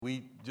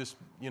We just,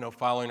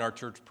 following our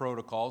church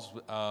protocols,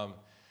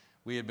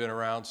 we had been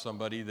around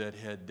somebody that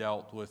had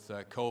dealt with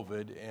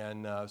COVID,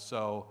 and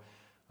so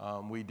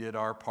we did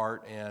our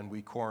part and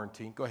we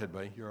quarantined. Go ahead,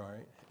 buddy, you're all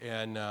right.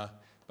 And but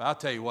I'll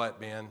tell you what,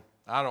 man,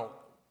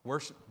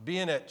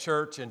 being at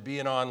church and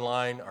being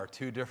online are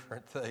two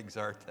different things,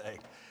 aren't they?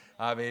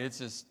 I mean, it's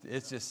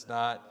just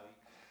not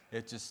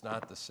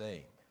the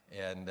same.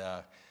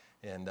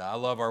 And I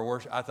love our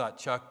worship. I thought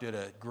Chuck did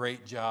a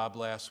great job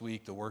last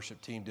week. The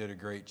worship team did a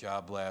great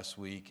job last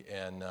week.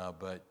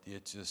 But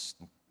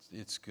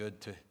it's good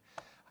to.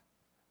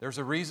 There's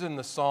a reason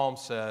the psalm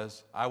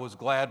says, "I was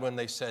glad when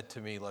they said to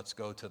me, 'Let's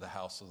go to the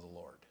house of the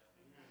Lord.'"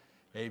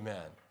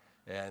 Amen.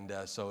 And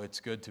so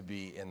it's good to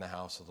be in the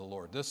house of the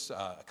Lord.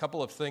 A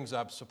couple of things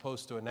I'm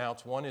supposed to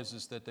announce. One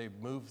is that they've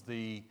moved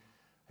the.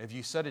 Have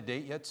you set a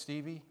date yet,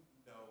 Stevie?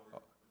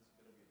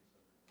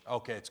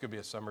 Okay, it's going to be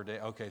a summer day.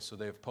 Okay, so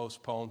they've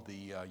postponed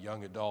the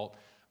young adult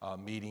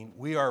meeting.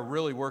 We are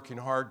really working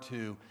hard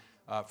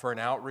for an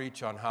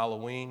outreach on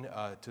Halloween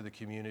to the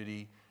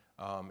community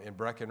in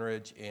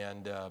Breckenridge,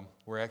 and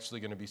we're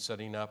actually going to be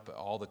setting up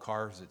all the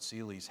cars at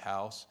Seeley's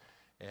house,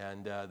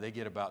 and they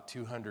get about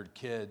 200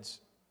 kids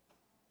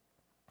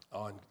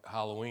on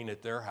Halloween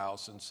at their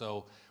house, and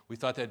so we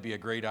thought that'd be a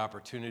great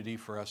opportunity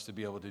for us to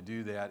be able to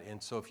do that,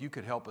 and so if you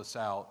could help us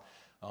out,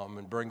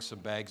 and bring some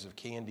bags of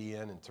candy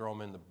in and throw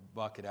them in the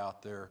bucket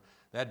out there.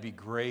 That'd be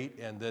great.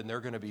 And then they're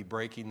going to be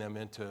breaking them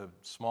into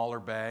smaller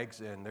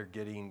bags, and they're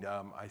getting,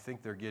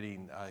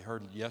 I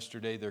heard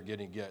yesterday they're going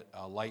to get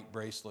light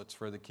bracelets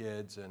for the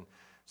kids and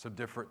some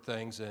different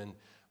things. And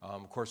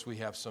of course, we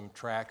have some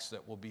tracts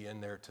that will be in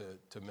there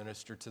to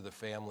minister to the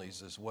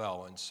families as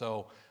well. And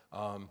so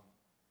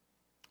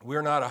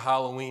we're not a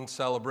Halloween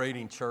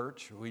celebrating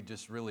church. We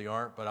just really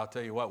aren't. But I'll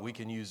tell you what, we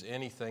can use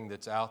anything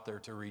that's out there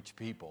to reach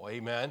people.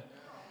 Amen.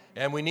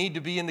 And we need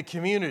to be in the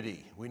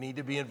community. We need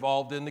to be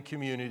involved in the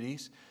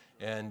communities,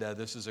 and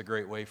this is a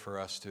great way for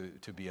us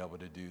to be able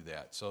to do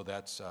that. So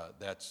that's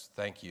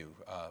thank you.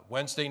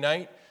 Wednesday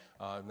night,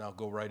 and I'll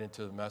go right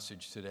into the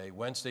message today.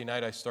 Wednesday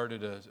night, I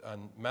started a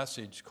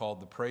message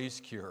called The Praise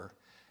Cure,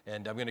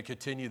 and I'm going to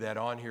continue that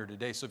on here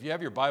today. So if you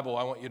have your Bible,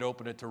 I want you to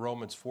open it to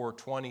Romans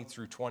 4:20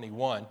 through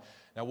 21.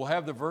 Now, we'll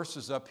have the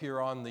verses up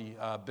here on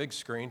the big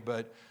screen,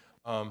 but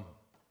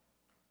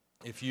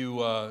if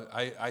you,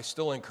 I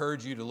still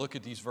encourage you to look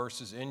at these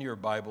verses in your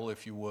Bible,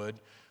 if you would,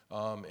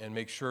 and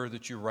make sure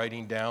that you're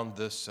writing down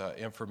this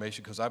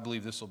information, because I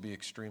believe this will be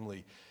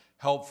extremely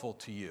helpful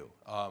to you.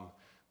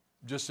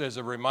 Just as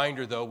a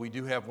reminder, though, we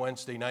do have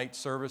Wednesday night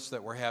service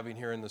that we're having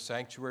here in the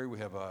sanctuary. We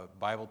have a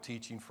Bible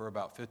teaching for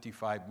about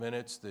 55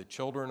 minutes. The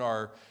children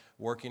are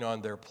working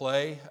on their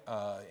play,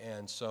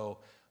 and so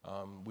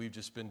we've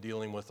just been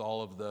dealing with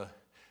all of the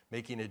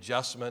making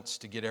adjustments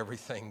to get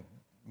everything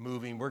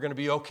moving. We're going to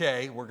be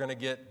okay. We're going to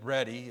get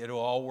ready. It'll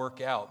all work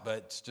out,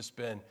 but it's just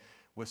been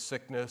with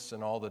sickness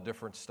and all the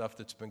different stuff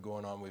that's been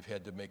going on, we've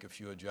had to make a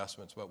few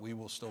adjustments, but we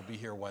will still be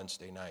here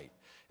Wednesday night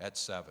at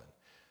 7.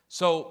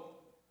 So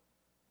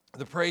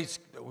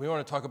we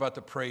want to talk about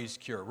the praise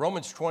cure.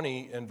 Romans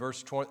 20 and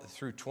verse 20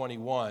 through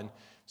 21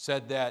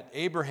 said that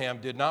Abraham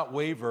did not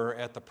waver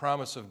at the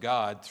promise of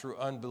God through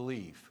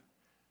unbelief,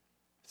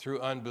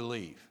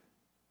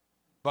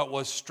 but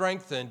was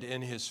strengthened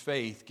in his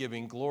faith,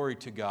 giving glory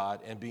to God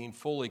and being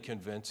fully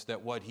convinced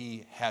that what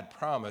he had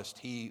promised,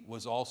 he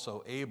was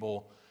also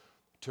able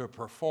to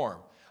perform.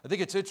 I think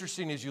it's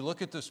interesting as you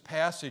look at this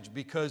passage,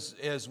 because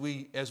as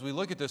we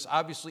look at this,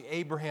 obviously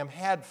Abraham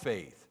had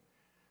faith.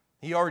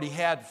 He already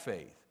had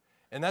faith.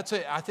 And I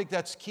think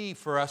that's key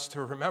for us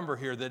to remember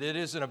here, that it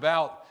isn't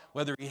about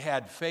whether he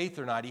had faith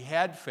or not. He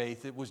had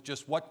faith. It was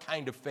just what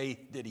kind of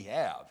faith did he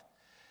have?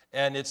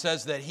 And it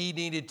says that he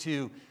needed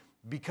to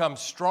become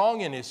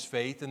strong in his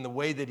faith in the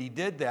way that he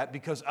did that,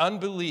 because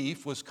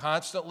unbelief was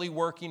constantly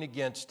working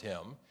against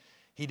him.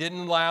 He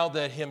didn't allow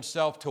that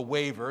himself to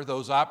waver,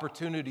 those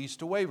opportunities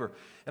to waver.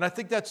 And I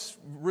think that's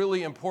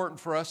really important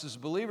for us as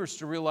believers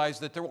to realize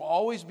that there will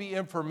always be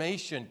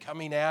information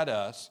coming at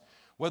us,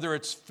 whether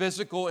it's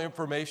physical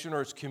information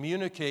or it's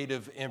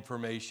communicative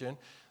information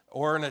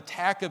or an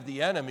attack of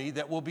the enemy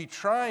that will be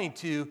trying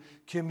to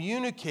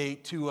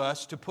communicate to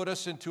us to put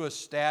us into a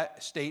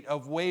state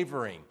of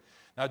wavering.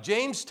 Now,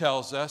 James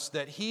tells us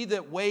that he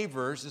that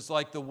wavers is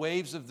like the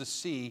waves of the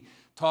sea,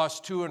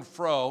 tossed to and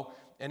fro,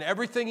 and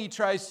everything he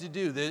tries to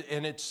do,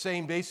 and it's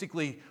saying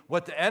basically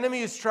what the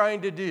enemy is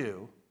trying to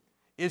do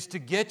is to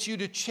get you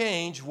to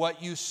change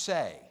what you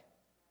say.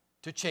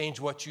 To change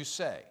what you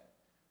say.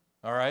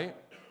 All right?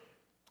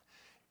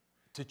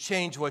 To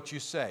change what you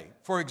say.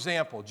 For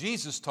example,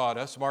 Jesus taught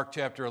us, Mark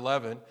chapter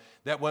 11,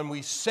 that when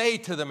we say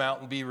to the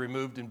mountain, be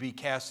removed and be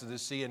cast to the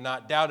sea, and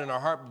not doubt in our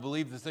heart, but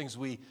believe the things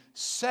we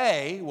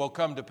say will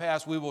come to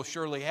pass, we will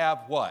surely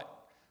have what?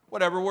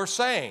 Whatever we're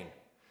saying.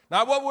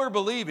 Not what we're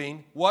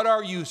believing, what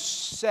are you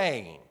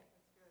saying?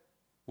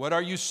 What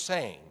are you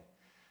saying?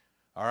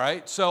 All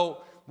right,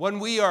 so when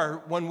we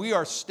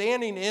are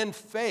standing in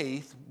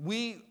faith,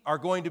 we are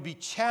going to be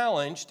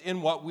challenged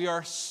in what we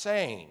are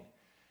saying.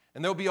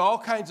 And there'll be all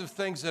kinds of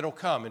things that'll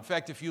come. In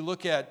fact, if you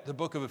look at the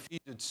book of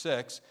Ephesians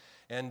 6,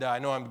 and I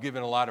know I'm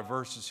giving a lot of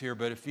verses here,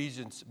 but I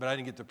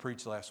didn't get to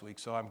preach last week,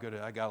 so I'm good.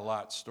 I got a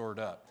lot stored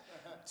up.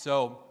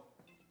 So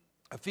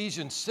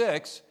Ephesians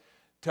 6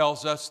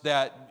 tells us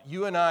that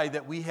you and I,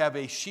 that we have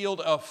a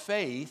shield of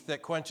faith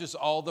that quenches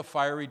all the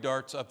fiery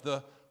darts of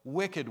the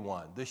wicked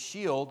one. The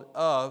shield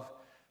of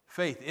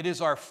faith. It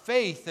is our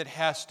faith that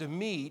has to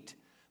meet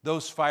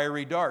those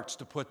fiery darts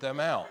to put them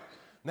out.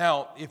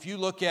 Now, if you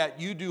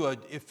do a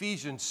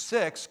Ephesians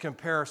 6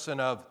 comparison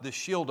of the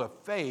shield of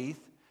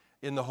faith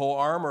in the whole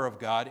armor of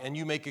God, and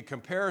you make a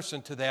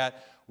comparison to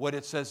that, what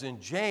it says in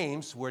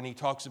James, when he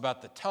talks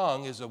about the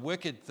tongue is a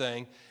wicked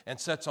thing and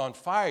sets a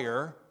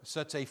fire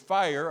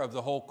of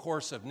the whole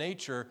course of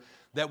nature,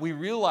 that we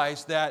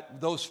realize that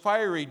those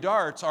fiery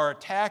darts are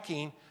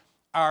attacking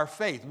our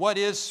faith. What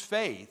is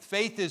faith?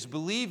 Faith is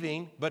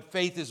believing, but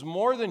faith is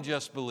more than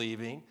just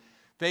believing.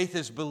 Faith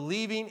is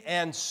believing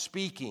and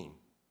speaking.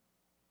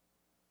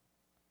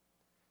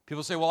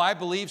 People say, well, I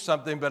believe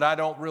something, but I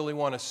don't really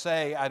want to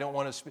say, I don't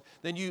want to speak.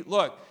 Then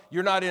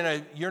you're not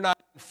in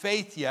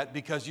faith yet,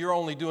 because you're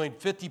only doing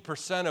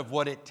 50% of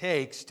what it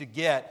takes to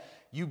get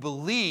you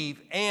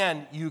believe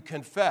and you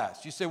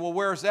confess. You say, well,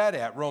 where's that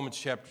at? Romans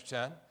chapter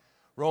 10.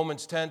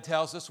 Romans 10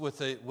 tells us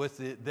that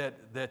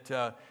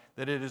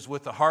it is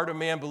with the heart a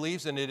man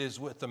believes, and it is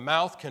with the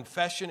mouth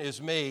confession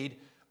is made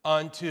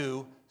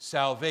unto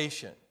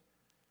salvation.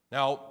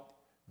 Now,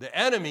 the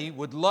enemy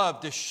would love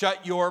to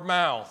shut your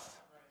mouth.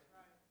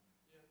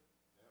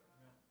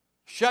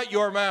 Shut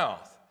your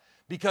mouth.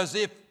 Because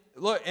the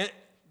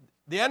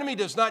enemy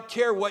does not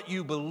care what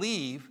you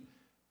believe,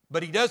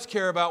 but he does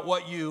care about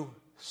what you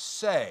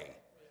say.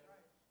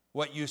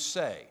 What you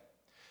say.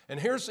 And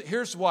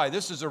here's why.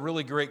 This is a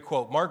really great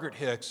quote. Margaret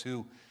Hicks,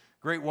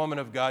 great woman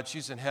of God,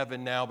 she's in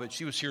heaven now, but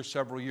she was here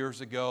several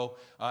years ago.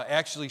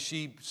 Actually,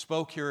 she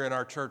spoke here in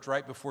our church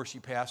right before she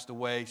passed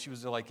away. She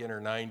was like in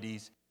her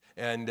 90s.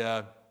 And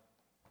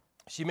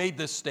she made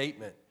this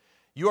statement: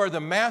 you are the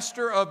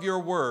master of your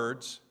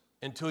words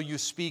until you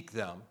speak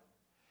them,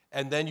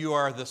 and then you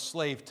are the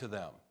slave to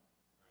them.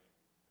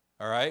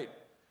 All right?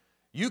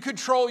 You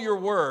control your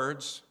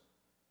words.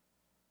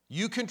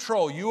 You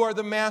are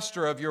the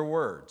master of your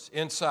words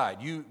inside.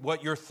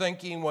 What you're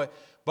thinking,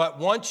 but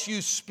once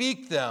you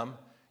speak them,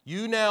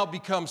 you now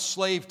become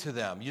slave to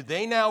them.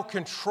 They now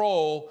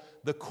control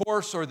the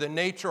course or the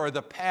nature or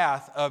the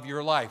path of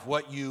your life,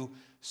 what you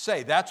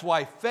say. That's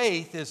why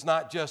faith is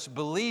not just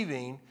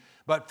believing,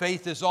 but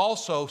faith is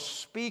also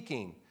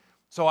speaking.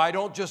 So I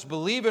don't just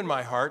believe in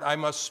my heart, I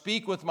must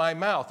speak with my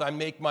mouth. I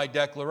make my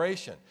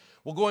declaration.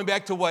 Well, going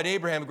back to what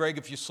Abraham, Greg,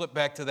 if you slip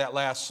back to that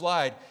last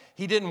slide,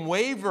 he didn't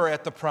waver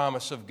at the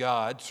promise of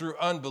God through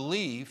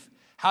unbelief.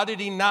 How did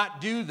he not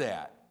do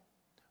that?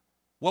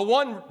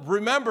 Well,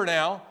 remember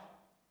now,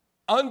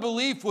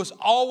 unbelief was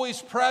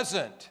always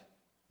present,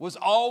 was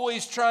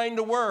always trying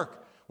to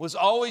work, was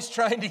always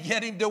trying to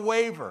get him to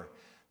waver.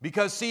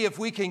 Because, see, if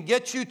we can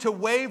get you to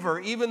waver,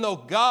 even though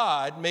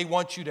God may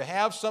want you to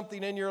have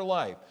something in your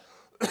life,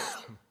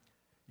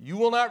 you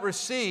will not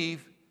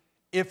receive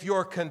if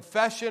your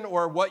confession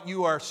or what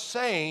you are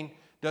saying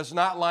does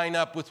not line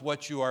up with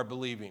what you are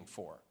believing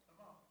for.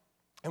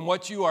 And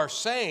what you are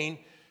saying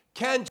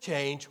can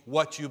change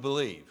what you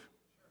believe.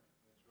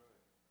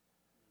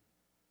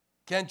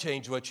 Can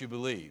change what you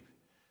believe.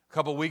 A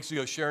couple of weeks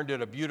ago, Sharon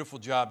did a beautiful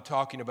job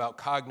talking about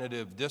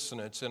cognitive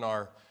dissonance in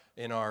our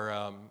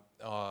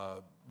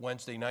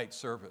Wednesday night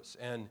service.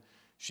 And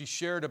she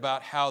shared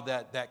about how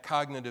that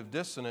cognitive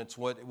dissonance,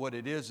 what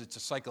it is, it's a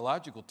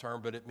psychological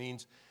term, but it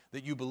means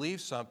that you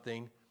believe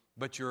something,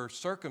 but your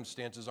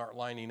circumstances aren't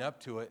lining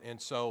up to it, and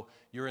so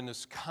you're in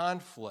this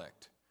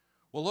conflict.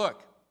 Well,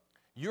 look,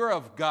 you're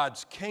of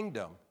God's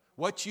kingdom.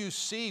 What you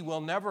see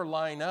will never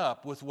line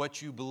up with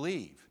what you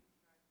believe.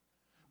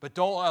 But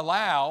don't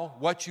allow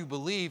what you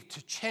believe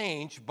to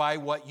change by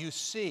what you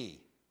see.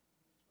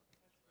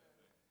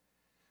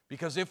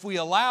 Because if we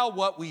allow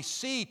what we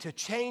see to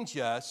change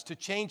us, to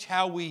change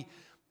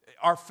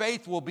our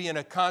faith will be in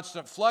a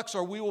constant flux,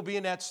 or we will be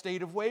in that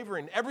state of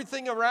wavering.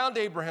 Everything around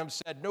Abraham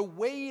said, no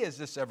way is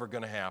this ever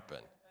going to happen.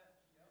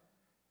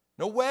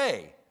 No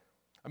way.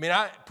 I mean,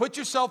 put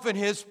yourself in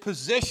his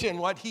position,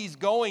 what he's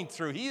going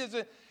through.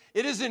 It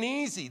isn't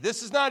easy.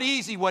 This is not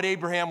easy what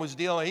Abraham was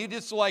dealing with. He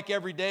just like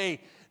every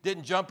day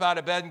didn't jump out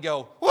of bed and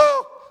go, woo,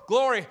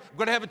 glory, I'm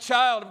going to have a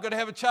child. I'm going to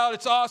have a child.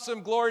 It's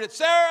awesome. Glory to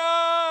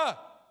Sarah.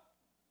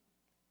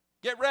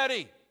 Get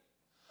ready.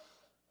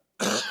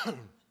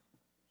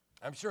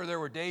 I'm sure there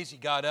were days he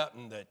got up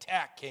and the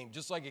attack came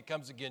just like it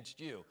comes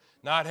against you.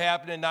 Not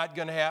happening, not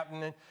going to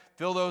happen.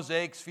 Feel those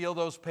aches, feel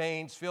those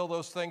pains, feel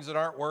those things that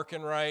aren't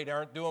working right,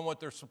 aren't doing what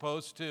they're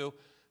supposed to.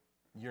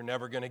 You're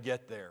never going to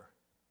get there.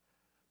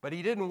 But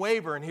he didn't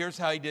waver, and here's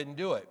how he didn't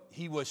do it.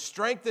 He was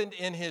strengthened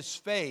in his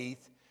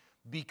faith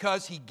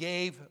because he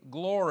gave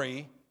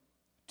glory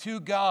to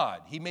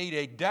God. He made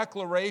a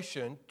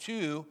declaration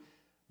to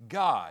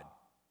God.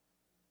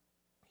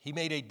 He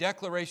made a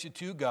declaration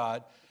to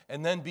God,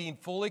 and then being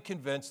fully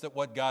convinced that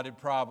what God had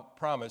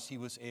promised, he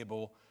was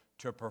able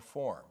to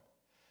perform.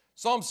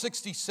 Psalm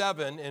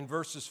 67 in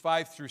verses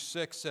 5 through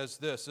 6 says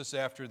this. This is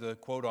after the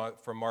quote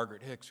from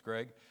Margaret Hicks,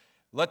 Greg.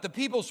 Let the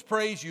peoples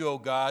praise you, O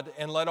God,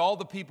 and let all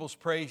the peoples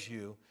praise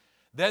you.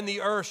 Then the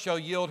earth shall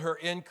yield her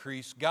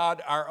increase.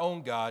 God, our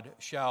own God,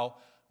 shall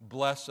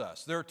bless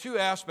us. There are two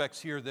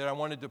aspects here that I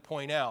wanted to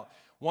point out.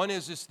 One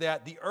is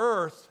that the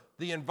earth,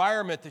 the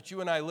environment that you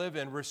and I live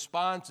in,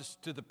 responds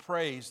to the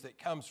praise that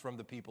comes from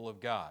the people of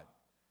God.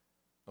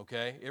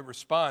 Okay? It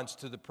responds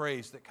to the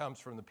praise that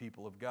comes from the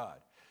people of God.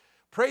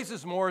 Praise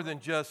is more than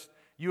just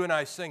you and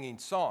I singing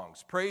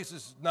songs. Praise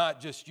is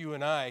not just you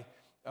and I,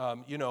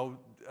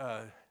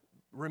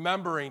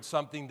 remembering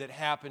something that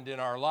happened in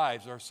our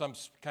lives or some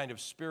kind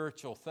of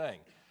spiritual thing.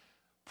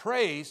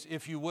 Praise,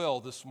 if you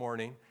will, this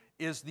morning,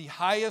 is the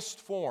highest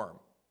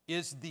form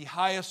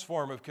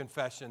of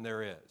confession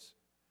there is.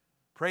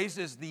 Praise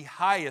is the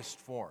highest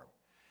form.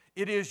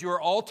 It is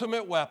your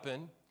ultimate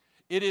weapon.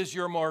 It is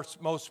your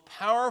most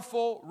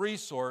powerful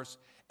resource,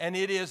 and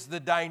it is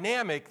the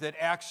dynamic that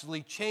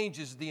actually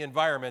changes the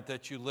environment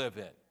that you live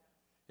in.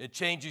 It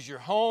changes your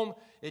home,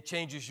 it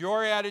changes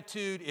your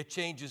attitude, it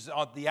changes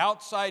on the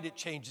outside, it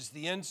changes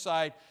the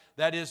inside.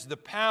 That is the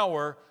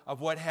power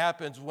of what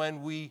happens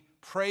when we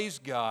praise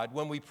God,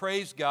 and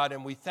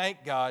we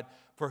thank God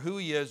for who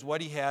He is,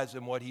 what He has,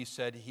 and what He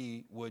said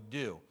He would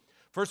do.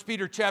 1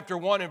 Peter chapter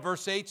 1 and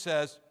verse 8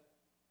 says,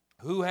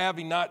 who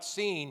having not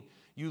seen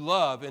you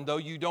love, and though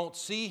you don't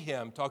see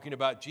Him, talking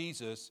about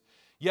Jesus,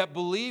 yet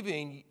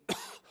believing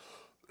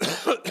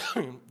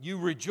you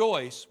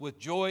rejoice with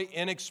joy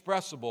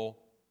inexpressible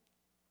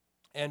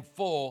and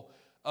full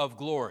of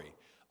glory.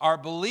 Our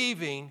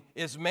believing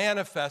is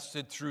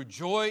manifested through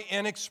joy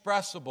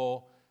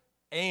inexpressible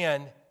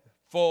and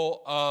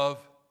full of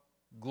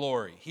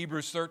glory.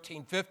 Hebrews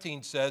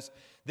 13:15 says,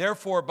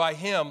 therefore by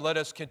Him let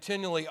us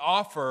continually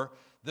offer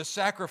the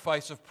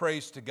sacrifice of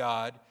praise to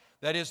God,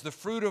 that is the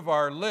fruit of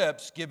our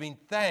lips, giving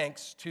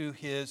thanks to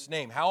His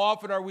name. How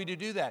often are we to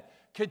do that?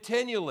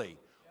 Continually.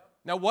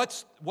 Now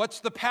what's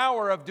the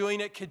power of doing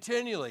it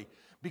continually?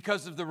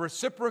 Because of the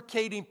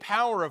reciprocating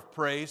power of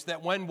praise,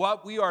 that when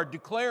what we are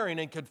declaring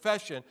in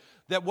confession,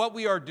 that what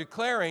we are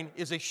declaring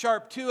is a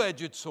sharp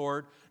two-edged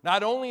sword.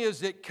 Not only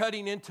is it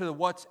cutting into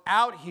what's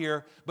out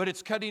here, but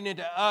it's cutting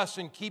into us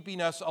and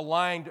keeping us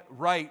aligned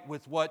right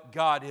with what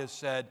God has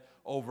said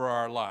over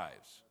our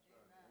lives.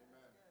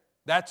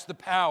 That's the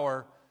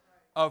power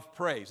of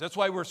praise. That's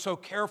why we're so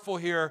careful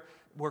here.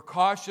 We're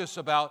cautious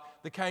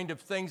about the kind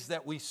of things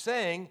that we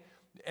sing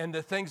and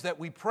the things that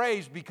we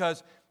praise,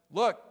 because,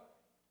 look,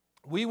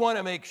 we want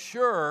to make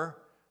sure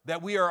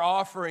that we are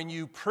offering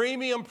you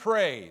premium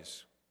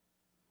praise.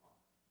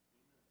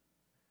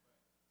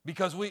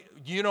 Because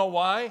you know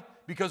why?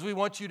 Because we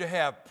want you to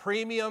have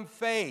premium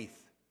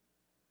faith.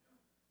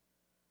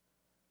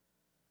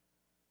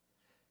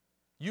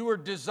 You were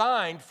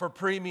designed for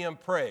premium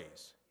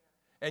praise.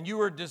 And you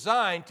were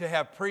designed to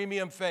have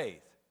premium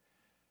faith.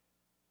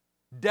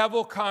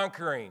 Devil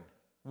conquering,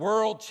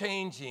 world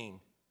changing.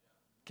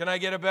 Can I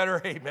get a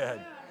better amen?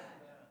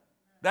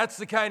 That's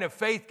the kind of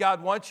faith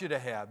God wants you to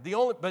have.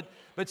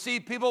 But see,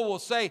 people will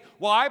say,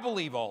 well, I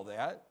believe all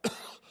that.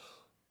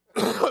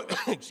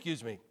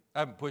 Excuse me. I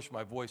haven't pushed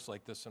my voice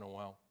like this in a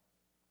while.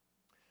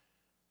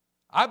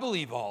 I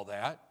believe all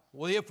that.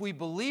 Well, if we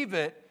believe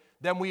it,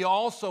 then we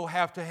also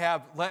have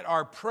to let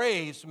our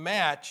praise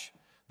match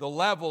the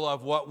level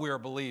of what we're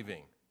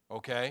believing,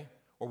 okay?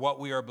 Or what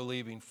we are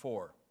believing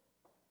for.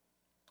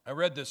 I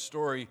read this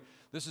story.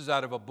 This is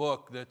out of a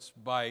book that's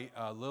by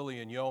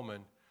Lillian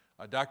Yeoman.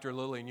 Dr.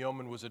 Lillian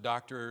Yeoman was a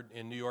doctor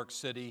in New York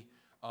City.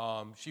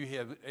 She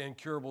had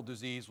incurable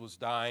disease, was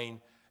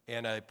dying,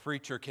 and a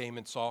preacher came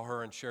and saw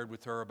her and shared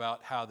with her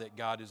about how that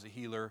God is a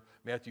healer.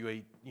 Matthew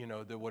 8,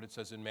 what it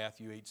says in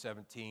Matthew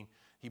 8:17.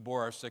 He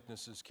bore our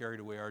sicknesses, carried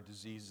away our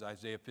diseases,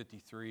 Isaiah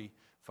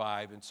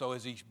 53:5. And so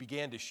as he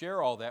began to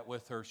share all that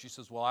with her, she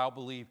says, well, I'll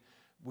believe.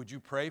 Would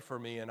you pray for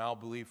me, and we'll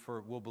believe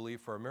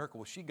for a miracle?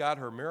 Well, she got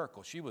her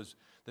miracle.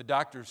 The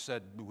doctors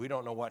said, we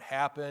don't know what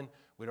happened.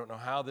 We don't know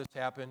how this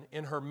happened.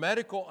 In her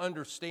medical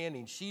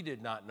understanding, she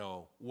did not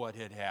know what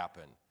had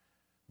happened.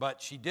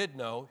 But she did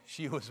know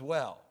she was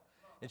well.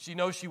 And she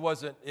knows it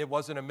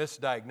wasn't a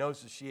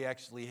misdiagnosis. She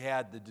actually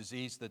had the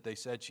disease that they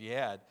said she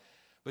had.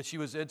 But she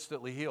was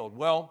instantly healed.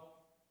 Well,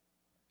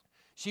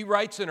 she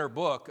writes in her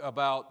book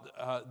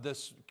about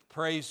this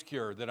praise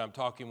cure that I'm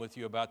talking with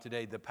you about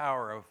today, the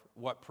power of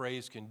what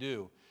praise can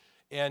do.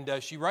 And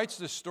she writes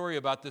this story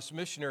about this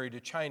missionary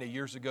to China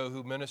years ago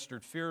who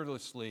ministered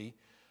fearlessly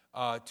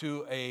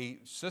to a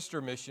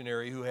sister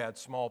missionary who had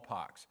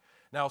smallpox.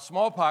 Now,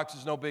 smallpox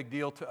is no big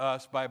deal to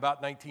us. By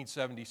about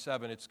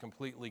 1977, it's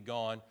completely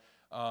gone.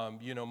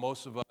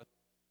 Most of us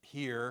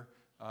here,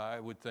 I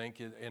would think,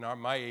 in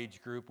my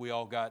age group, we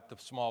all got the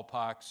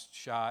smallpox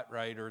shot,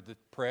 right, or the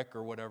prick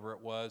or whatever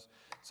it was.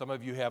 Some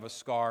of you have a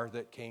scar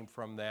that came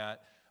from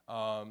that,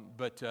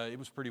 but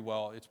it's pretty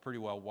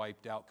well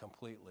wiped out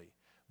completely.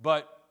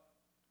 But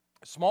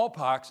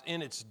smallpox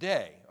in its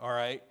day, all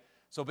right,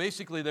 so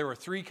basically there were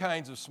three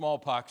kinds of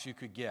smallpox you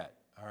could get,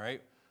 all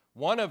right.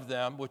 One of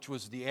them, which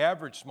was the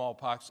average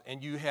smallpox,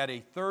 and you had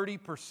a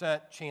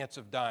 30% chance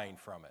of dying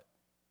from it.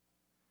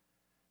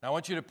 Now, I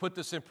want you to put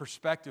this in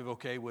perspective,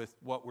 okay, with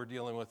what we're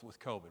dealing with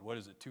COVID. What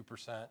is it,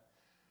 2%?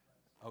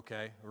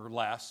 Okay, or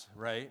less,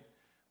 right?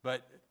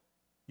 But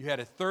you had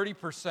a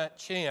 30%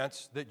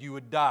 chance that you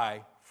would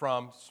die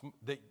from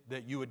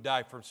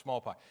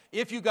smallpox.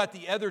 If you got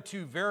the other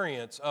two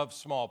variants of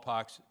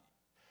smallpox,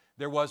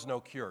 there was no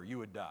cure. You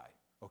would die,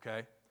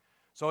 okay?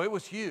 So it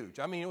was huge.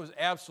 I mean, it was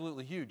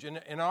absolutely huge.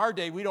 And in our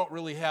day, we don't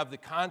really have the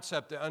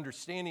concept, the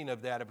understanding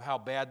of that, of how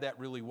bad that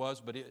really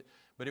was, but it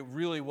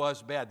really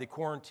was bad. They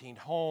quarantined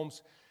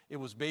homes. It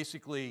was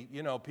basically,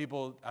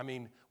 people,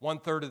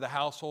 1/3 of the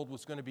household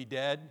was going to be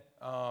dead.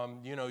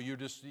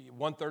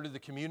 1/3 of the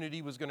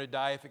community was going to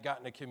die if it got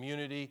in a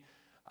community.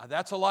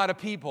 That's a lot of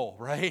people,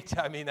 right?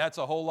 I mean, that's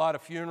a whole lot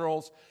of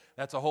funerals.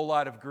 That's a whole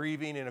lot of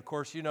grieving. And of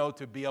course,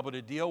 to be able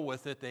to deal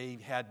with it,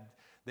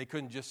 they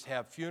couldn't just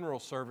have funeral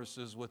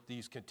services with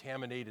these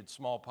contaminated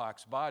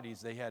smallpox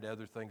bodies. They had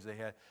other things they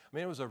had.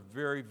 It was a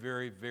very,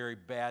 very, very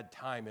bad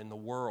time in the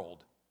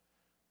world.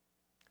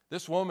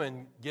 This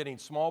woman getting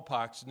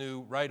smallpox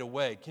knew right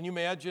away. Can you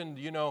imagine,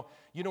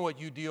 what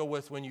you deal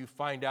with when you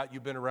find out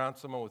you've been around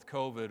someone with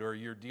COVID or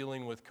you're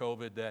dealing with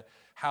COVID, that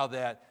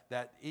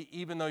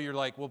even though you're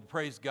like, well,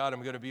 praise God,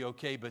 I'm going to be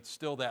okay, but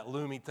still that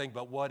looming thing,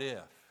 but what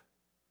if?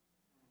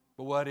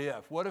 But what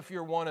if? What if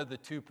you're one of the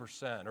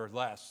 2% or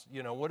less?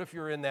 What if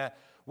you're in that?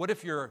 What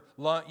if your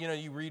lung,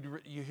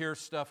 you hear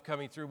stuff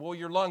coming through, well,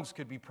 your lungs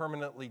could be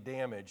permanently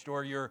damaged,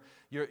 or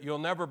you'll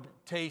never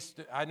taste.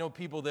 I know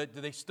people that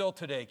they still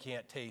today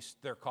can't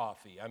taste their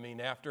coffee.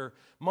 After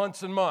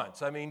months and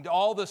months.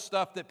 All the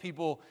stuff that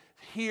people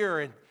hear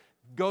and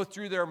go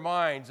through their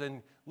minds.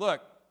 And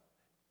look,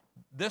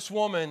 this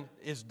woman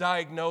is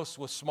diagnosed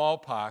with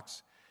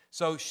smallpox.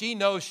 So she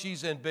knows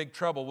she's in big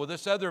trouble. Well,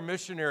 this other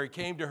missionary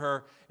came to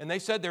her, and they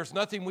said, there's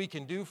nothing we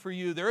can do for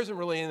you. There isn't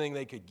really anything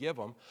they could give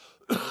them.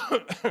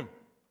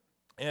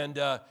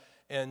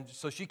 And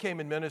so she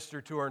came and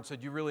ministered to her and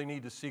said, you really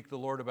need to seek the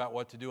Lord about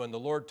what to do. And the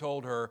Lord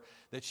told her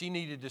that she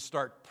needed to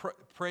start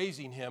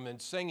praising Him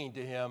and singing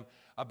to Him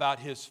about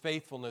His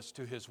faithfulness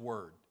to His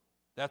word.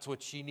 That's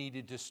what she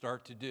needed to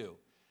start to do.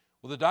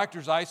 Well, the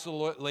doctors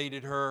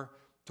isolated her,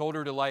 told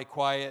her to lie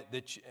quiet,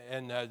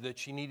 that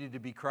she needed to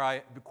be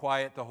quiet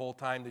the whole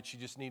time, that she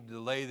just needed to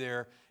lay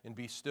there and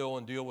be still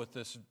and deal with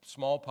this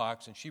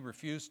smallpox, and she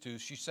refused to.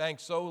 She sang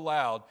so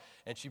loud,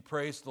 and she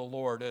praised the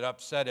Lord. It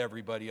upset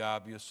everybody,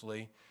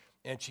 obviously,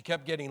 and she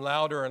kept getting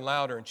louder and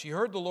louder, and she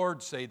heard the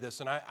Lord say this,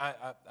 and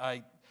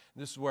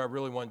this is where I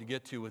really wanted to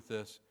get to with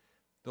this.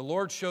 The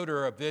Lord showed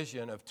her a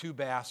vision of 2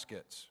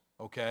 baskets,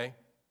 okay?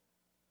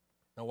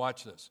 Now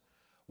watch this.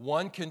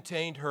 One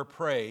contained her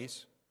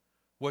praise,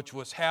 which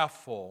was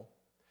half full.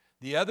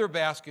 The other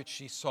basket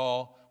she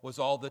saw was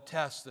all the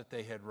tests that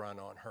they had run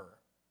on her,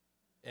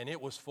 and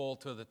it was full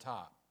to the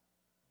top.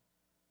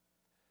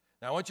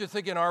 Now, I want you to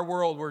think in our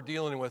world we're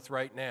dealing with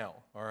right now,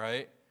 all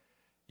right?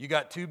 You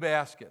got 2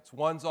 baskets.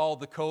 One's all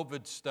the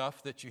COVID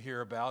stuff that you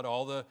hear about,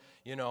 all the,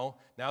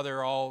 now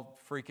they're all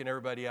freaking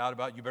everybody out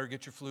about, you better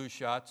get your flu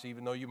shots,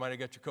 even though you might have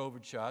got your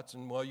COVID shots,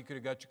 and, well, you could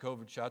have got your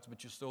COVID shots,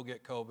 but you still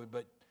get COVID,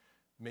 but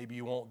maybe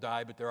you won't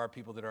die, but there are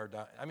people that are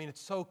dying.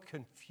 It's so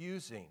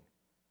confusing.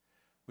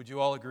 Would you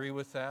all agree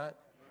with that?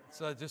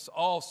 It's just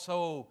all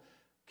so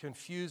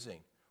confusing.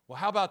 Well,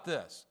 how about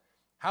this?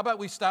 How about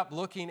we stop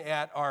looking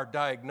at our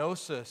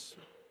diagnosis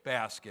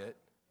basket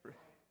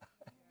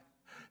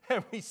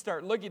and we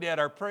start looking at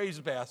our praise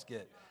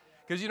basket?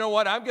 Because you know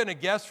what? I'm going to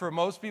guess for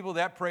most people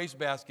that praise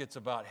basket's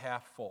about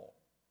half full.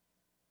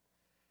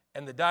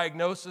 And the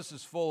diagnosis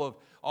is full of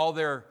all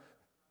their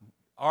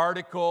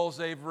articles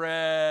they've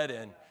read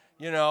and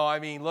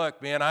look,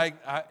 man,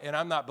 and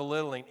I'm not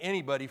belittling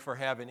anybody for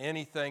having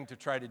anything to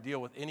try to deal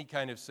with any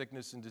kind of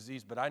sickness and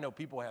disease, but I know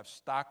people have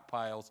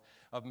stockpiles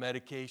of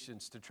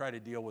medications to try to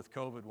deal with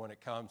COVID when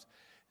it comes.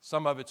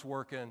 Some of it's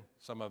working,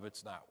 some of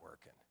it's not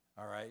working,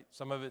 all right?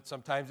 Some of it,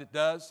 sometimes it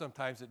does,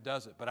 sometimes it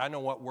doesn't, but I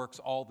know what works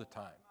all the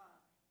time.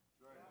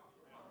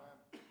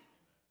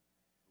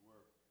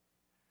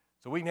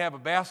 So we can have a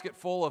basket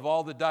full of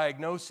all the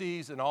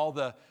diagnoses and all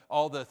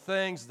the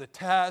things, the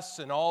tests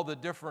and all the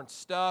different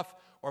stuff,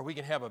 or we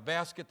can have a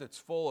basket that's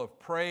full of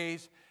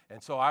praise.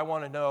 And so I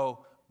want to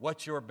know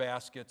what your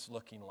basket's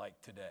looking like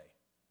today.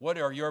 What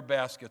are your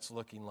baskets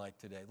looking like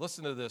today?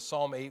 Listen to this,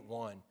 Psalm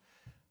 8:1.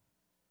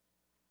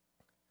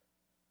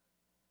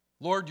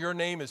 Lord, your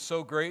name is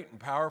so great and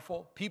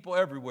powerful. People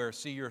everywhere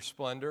see your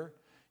splendor.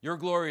 Your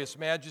glorious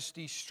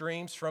majesty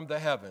streams from the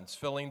heavens,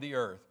 filling the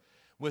earth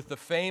with the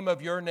fame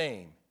of your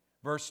name.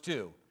 Verse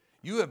 2,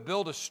 you have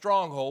built a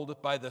stronghold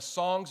by the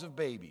songs of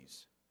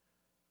babies.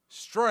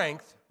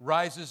 Strength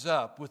rises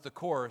up with the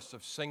chorus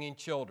of singing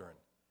children.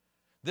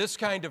 This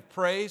kind of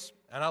praise,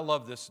 and I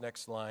love this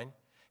next line,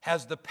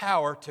 has the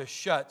power to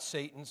shut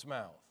Satan's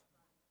mouth.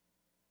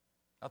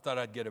 I thought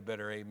I'd get a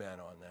better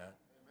amen on that.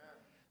 Amen.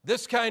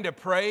 This kind of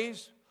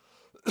praise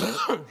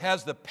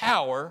has the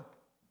power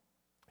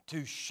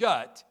to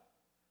shut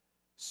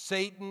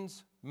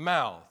Satan's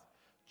mouth.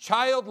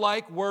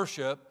 Childlike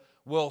worship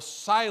will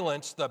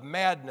silence the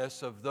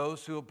madness of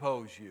those who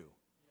oppose you.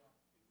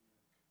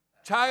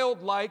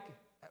 Childlike,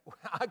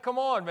 come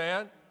on,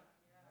 man.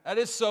 That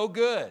is so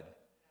good.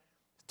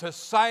 To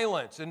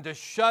silence and to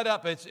shut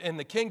up. It's, in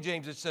the King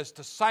James, it says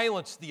to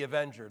silence the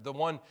avenger, the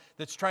one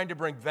that's trying to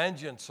bring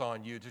vengeance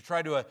on you, to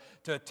try to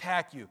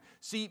attack you.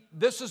 See,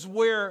 this is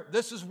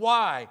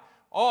why,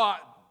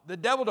 the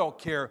devil don't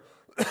care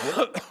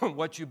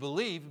what you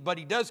believe, but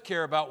he does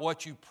care about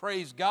what you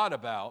praise God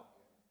about,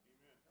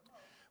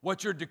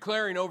 what you're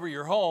declaring over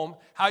your home,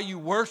 how you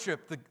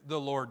worship the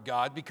Lord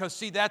God, because,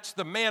 see, that's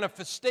the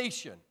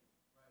manifestation.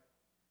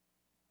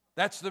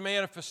 That's the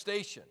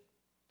manifestation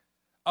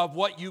of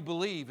what you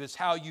believe is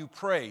how you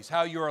praise,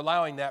 how you're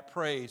allowing that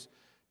praise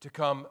to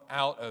come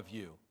out of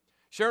you.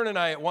 Sharon and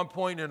I, at one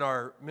point in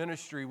our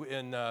ministry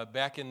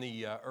back in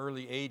the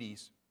early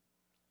 80s,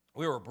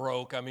 we were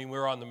broke. I mean, we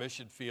were on the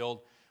mission field.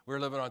 We were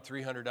living on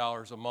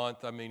 $300 a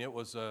month. I mean, it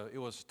was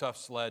tough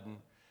sledding.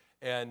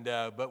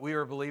 But we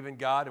were believing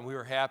God, and we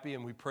were happy,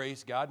 and we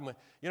praised God. And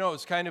it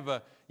was kind of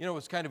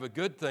a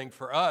good thing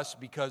for us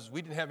because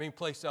we didn't have any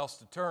place else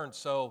to turn.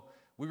 So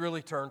we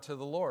really turned to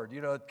the Lord.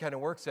 It kind of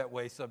works that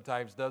way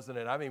sometimes, doesn't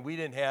it? I mean, we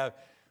didn't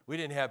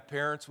have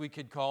parents we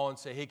could call and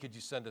say, hey, could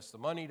you send us the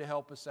money to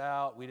help us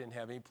out? We didn't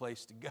have any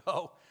place to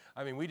go.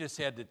 I mean, we just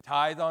had to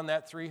tithe on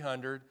that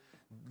 300,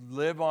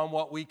 live on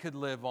what we could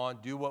live on,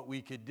 do what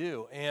we could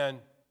do. And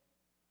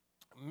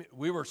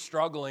we were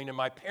struggling, and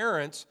my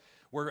parents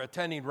were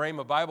attending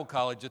Rhema Bible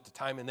College at the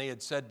time, and they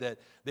had said that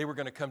they were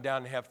going to come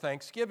down and have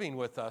Thanksgiving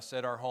with us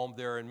at our home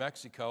there in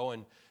Mexico.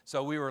 And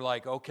so we were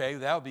like, okay,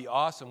 that would be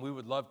awesome. We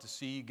would love to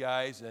see you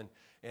guys.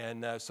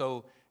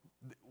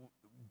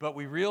 But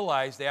we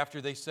realized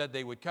after they said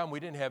they would come, we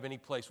didn't have any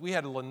place. We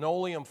had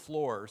linoleum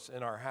floors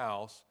in our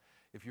house,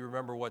 if you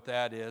remember what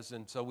that is.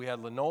 And so we had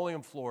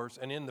linoleum floors,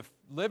 and in the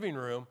living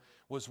room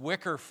was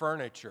wicker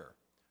furniture,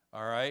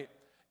 all right?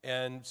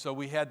 And so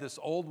we had this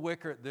old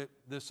wicker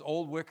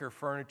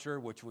furniture,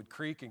 which would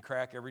creak and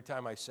crack every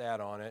time I sat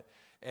on it.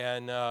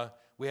 And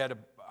we had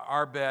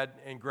our bed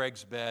and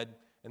Greg's bed,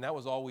 and that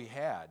was all we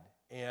had.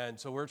 And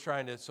so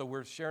Sharon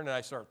and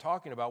I started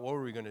talking about what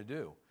were we going to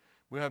do.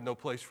 We have no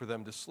place for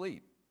them to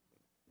sleep.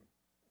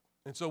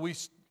 And so we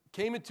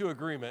came into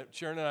agreement.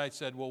 Sharon and I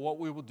said, well, what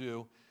we will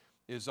do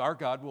is our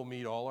God will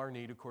meet all our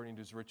need according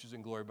to his riches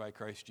and glory by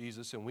Christ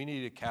Jesus, and we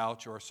need a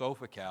couch or a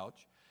sofa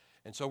couch.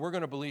 And so we're going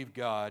to believe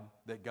God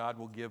that God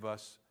will give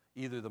us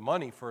either the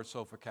money for a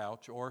sofa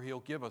couch or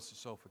he'll give us a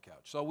sofa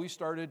couch. So we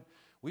started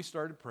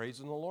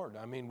praising the Lord.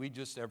 I mean, we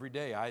just every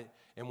day.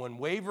 And when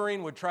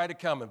wavering would try to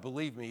come, and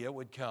believe me, it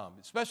would come.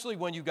 Especially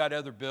when you got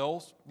other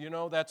bills,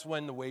 that's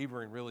when the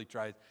wavering really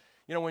tries.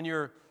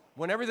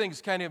 When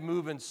everything's kind of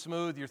moving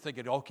smooth, you're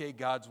thinking, okay,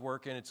 God's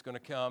working, it's going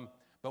to come.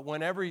 But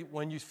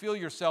when you feel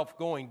yourself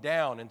going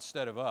down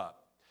instead of up,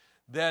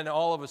 then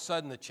all of a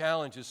sudden the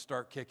challenges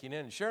start kicking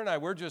in. And Sharon and I,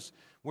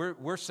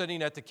 we're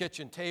sitting at the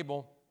kitchen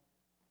table,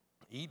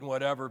 eating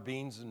whatever,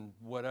 beans and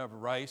whatever,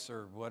 rice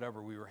or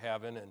whatever we were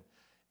having,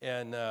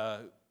 and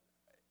that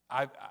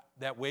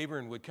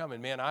wavering would come,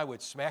 and man, I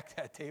would smack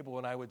that table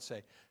and I would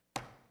say,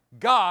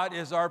 God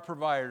is our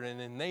provider,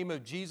 and in the name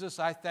of Jesus,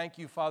 I thank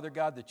you, Father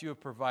God, that you have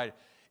provided.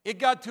 It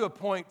got to a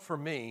point for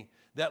me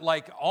that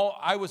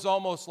I was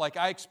almost like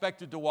I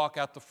expected to walk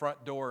out the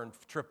front door and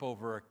trip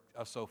over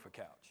a sofa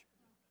couch.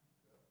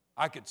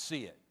 I could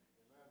see it.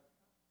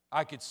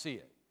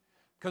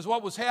 Because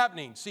what was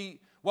happening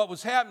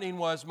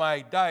was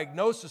my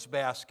diagnosis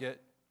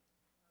basket,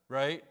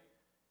 right,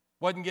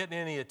 wasn't getting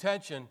any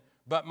attention,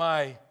 but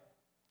my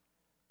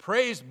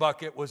praise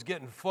bucket was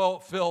getting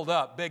filled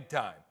up big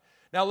time.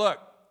 Now look,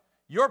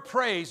 your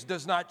praise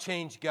does not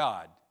change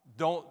God.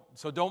 Don't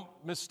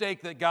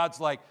mistake that God's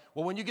like,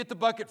 well, when you get the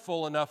bucket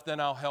full enough, then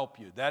I'll help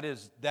you. That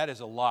is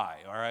a lie,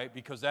 all right,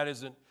 because that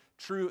isn't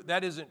true.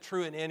 That isn't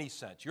true in any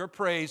sense. Your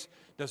praise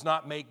does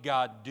not make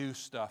God do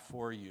stuff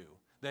for you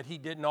that he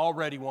didn't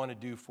already want to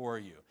do for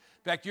you.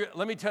 In fact,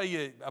 let me tell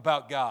you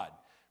about God.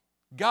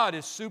 God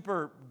is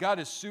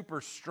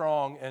super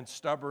strong and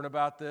stubborn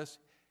about this.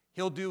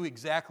 He'll do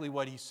exactly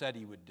what he said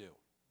he would do.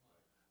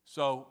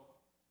 So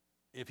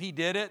if he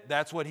did it,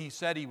 that's what he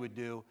said he would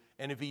do.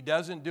 And if he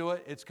doesn't do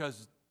it, it's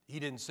because he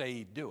didn't say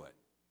he'd do it.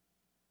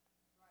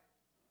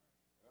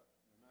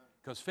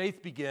 Because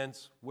faith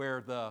begins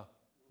where the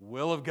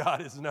will of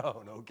God is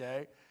known,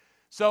 okay?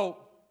 So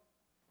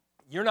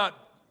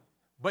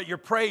but your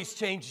praise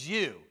changes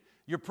you.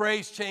 Your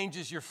praise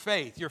changes your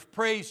faith. Your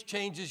praise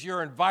changes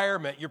your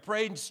environment. Your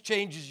praise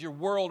changes your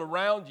world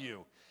around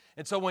you.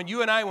 And so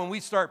when we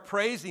start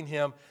praising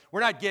him,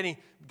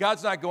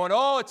 God's not going,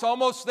 oh, it's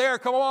almost there,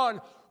 come on.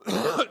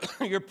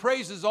 Your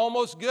praise is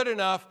almost good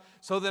enough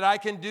so that I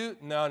can do,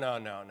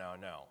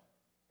 no.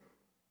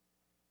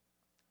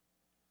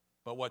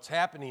 But what's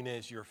happening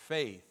is your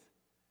faith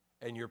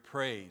and your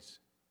praise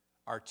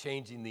are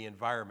changing the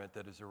environment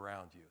that is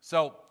around you.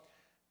 So,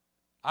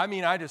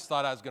 I just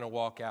thought I was going to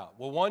walk out.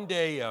 Well, one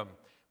day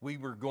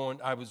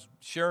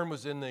Sharon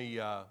was in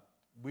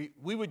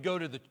we would go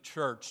to the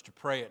church to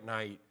pray at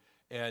night,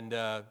 and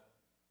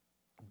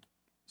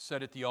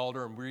sit at the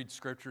altar and read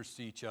scriptures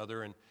to each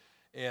other.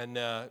 And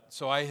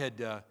so I had,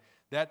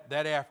 that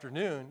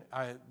afternoon,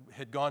 I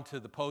had gone to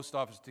the post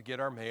office to get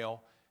our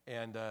mail,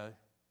 and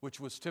which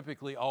was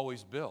typically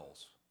always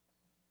bills.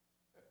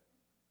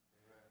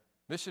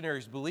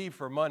 Missionaries believe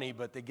for money,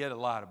 but they get a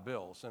lot of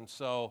bills. And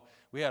so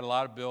we had a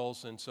lot of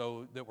bills and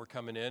so that were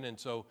coming in, and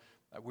so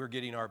we're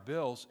getting our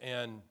bills,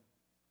 and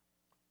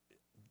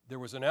there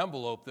was an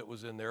envelope that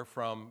was in there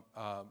from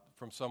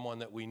someone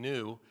that we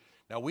knew.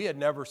 Now, we had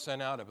never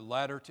sent out a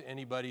letter to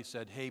anybody,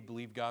 said, hey,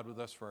 believe God with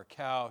us for a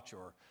couch,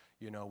 or,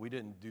 we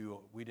didn't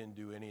do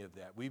any of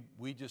that.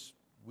 We just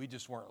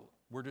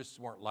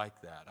weren't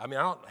like that. I mean,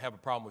 I don't have a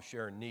problem with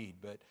sharing need,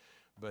 but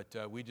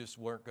we just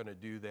weren't going to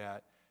do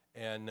that.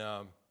 And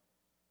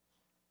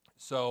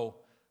so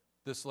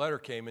this letter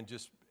came and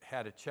just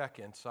had a check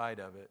inside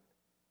of it.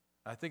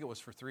 I think it was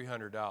for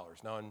 $300.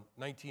 Now, in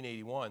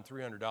 1981,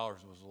 $300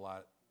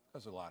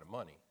 was a lot of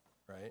money,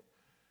 right?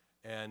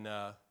 And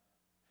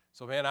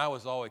so, man, I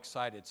was all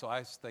excited. So I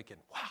was thinking,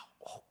 wow,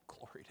 oh,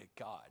 glory to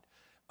God.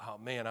 Oh,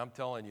 man, I'm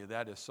telling you,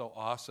 that is so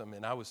awesome.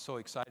 And I was so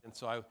excited. And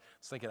so I was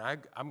thinking,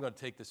 I'm going to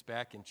take this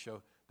back and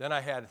show. Then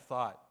I had a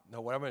thought,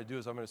 no, what I'm going to do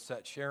is I'm going to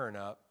set Sharon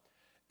up.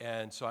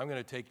 And so I'm going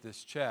to take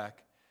this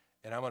check,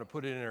 and I'm going to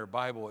put it in her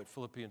Bible at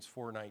Philippians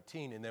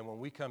 4:19. And then when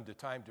we come to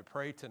time to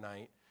pray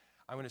tonight,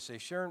 I'm going to say,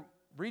 Sharon,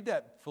 read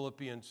that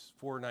Philippians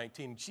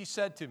 4:19. She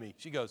said to me,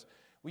 she goes,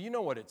 well, you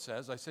know what it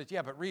says. I said,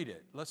 yeah, but read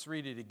it. Let's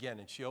read it again.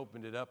 And she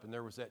opened it up, and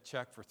there was that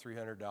check for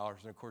 $300.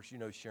 And, of course,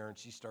 Sharon,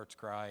 she starts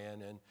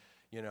crying, and,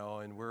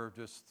 and we're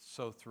just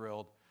so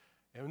thrilled.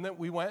 And then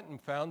we went and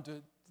found,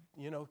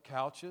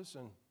 couches.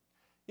 And,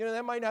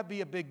 that might not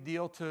be a big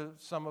deal to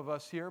some of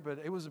us here, but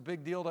it was a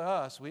big deal to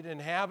us. We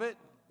didn't have it.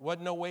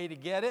 Wasn't no way to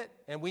get it,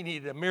 and we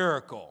needed a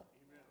miracle.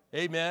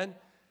 Amen.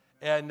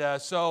 And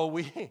so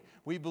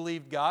we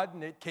believed God,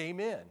 and it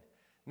came in.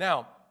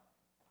 Now,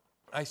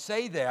 I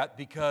say that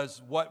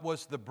because what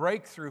was the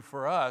breakthrough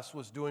for us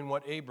was doing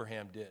what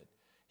Abraham did.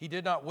 He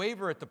did not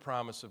waver at the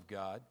promise of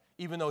God,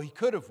 even though he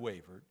could have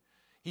wavered.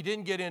 He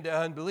didn't get into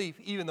unbelief,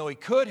 even though he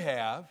could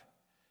have,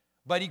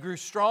 but he grew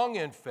strong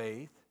in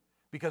faith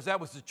because that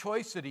was the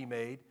choice that he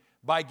made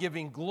by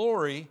giving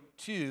glory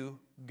to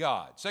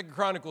God. 2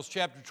 Chronicles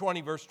chapter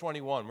 20, verse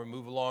 21. We'll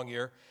move along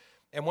here.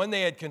 And when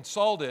they had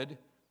consulted,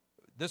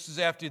 this is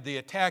after the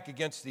attack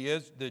against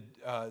the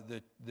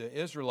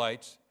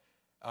Israelites,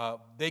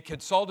 they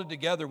consulted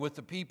together with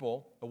the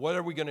people, what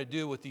are we going to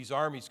do with these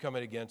armies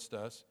coming against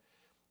us?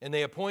 And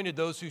they appointed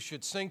those who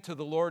should sing to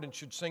the Lord and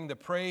should sing the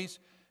praise,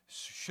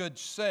 should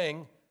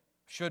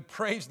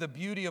praise the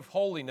beauty of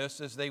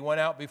holiness as they went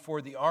out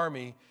before the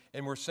army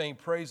and were saying,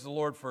 praise the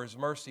Lord for his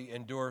mercy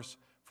endures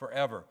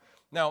forever.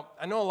 Now,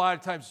 I know a lot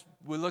of times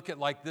we look at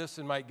like this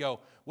and might go,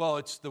 well,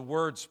 it's the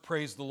words,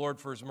 praise the Lord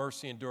for his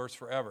mercy endures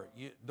forever.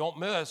 You don't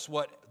miss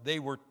what they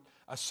were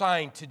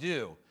assigned to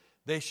do.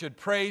 They should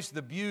praise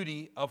the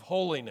beauty of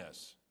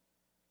holiness.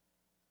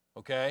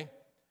 Okay?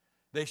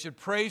 They should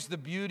praise the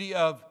beauty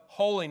of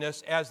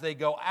holiness as they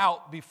go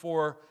out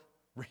before,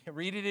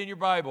 read it in your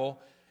Bible,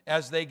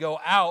 as they go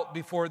out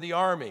before the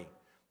army.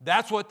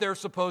 That's what they're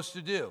supposed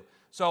to do.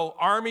 So,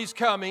 army's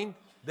coming,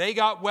 they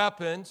got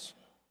weapons,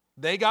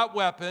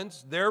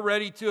 they're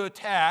ready to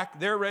attack,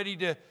 they're ready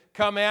to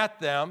come at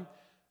them.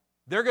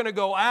 They're going to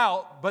go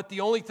out, but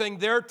the only thing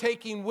they're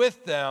taking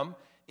with them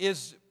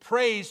is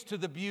praise to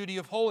the beauty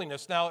of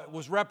holiness. Now, it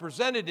was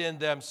represented in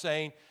them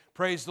saying,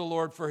 praise the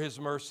Lord for his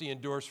mercy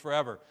endures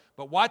forever.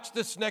 But watch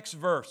this next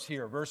verse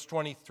here, verse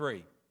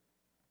 23.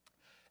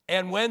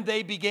 And when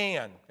they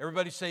began,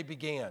 everybody say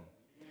began.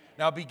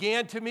 Now,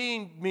 began to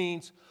me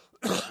means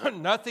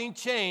nothing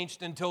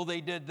changed until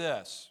they did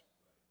this.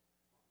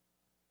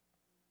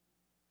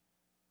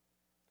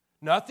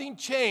 Nothing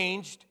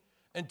changed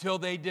until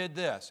they did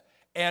this.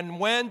 And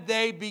when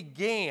they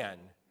began,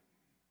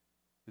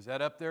 is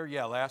that up there?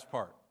 Yeah, last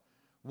part.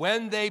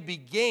 When they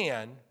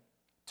began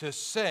to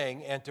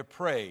sing and to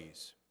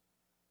praise,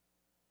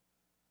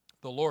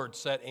 the Lord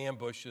set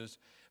ambushes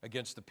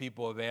against the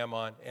people of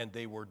Ammon, and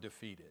they were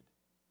defeated.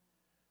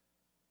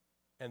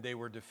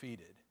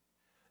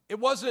 It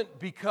wasn't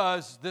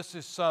because this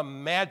is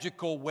some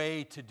magical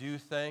way to do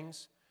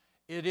things.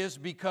 It is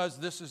because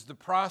this is the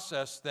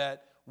process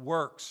that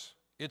works.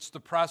 It's the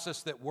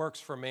process that works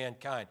for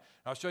mankind.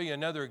 I'll show you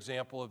another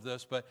example of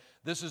this, but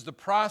this is the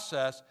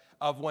process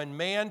of when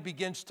man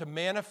begins to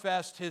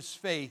manifest his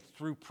faith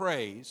through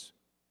praise.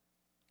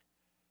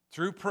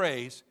 Through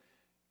praise,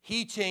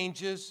 he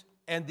changes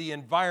and the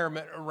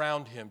environment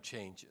around him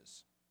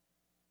changes.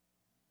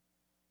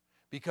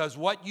 Because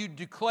what you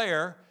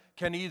declare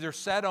can either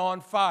set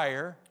on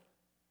fire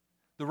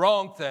the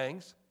wrong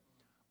things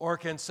or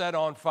can set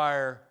on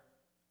fire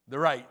the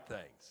right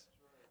things.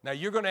 Now,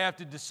 you're going to have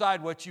to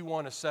decide what you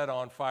want to set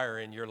on fire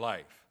in your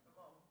life.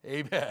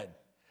 Amen.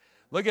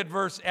 Look at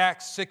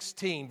Acts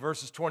 16,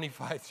 verses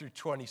 25 through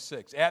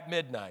 26. At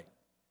midnight.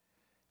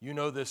 You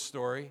know this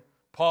story.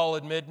 Paul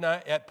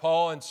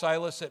and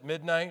Silas at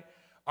midnight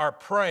are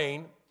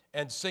praying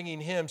and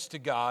singing hymns to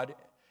God,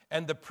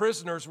 and the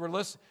prisoners were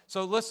listening.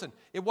 So listen,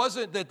 it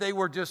wasn't that they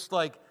were just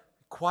like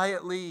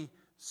quietly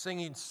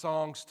singing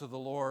songs to the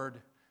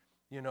Lord,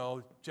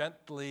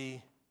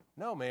 gently.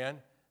 No, man.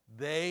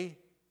 They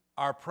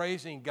are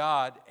praising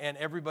God, and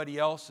everybody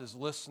else is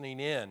listening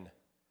in.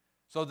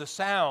 So the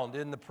sound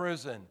in the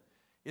prison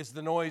is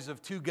the noise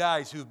of two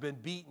guys who've been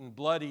beaten,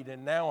 bloodied,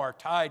 and now are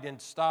tied in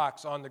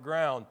stocks on the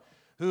ground,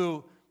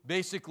 who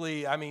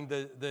basically,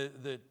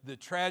 the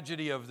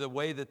tragedy of the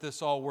way that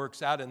this all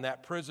works out in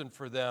that prison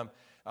for them,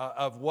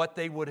 of what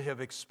they would have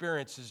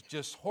experienced, is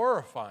just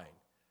horrifying.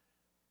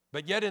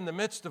 But yet in the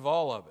midst of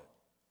all of it,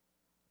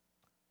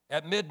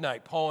 at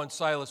midnight, Paul and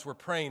Silas were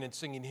praying and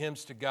singing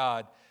hymns to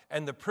God,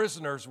 and the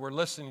prisoners were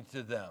listening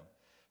to them.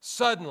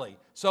 Suddenly,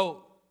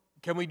 so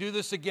can we do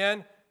this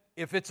again?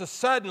 If it's a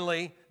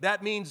suddenly,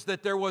 that means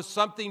that there was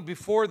something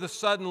before the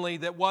suddenly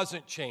that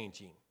wasn't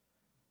changing.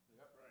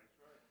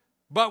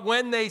 But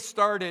when they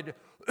started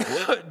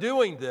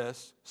doing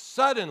this,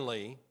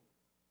 suddenly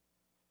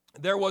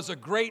there was a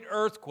great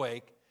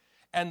earthquake,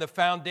 and the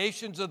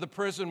foundations of the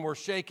prison were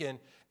shaken,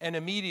 and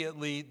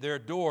immediately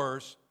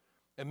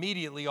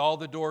all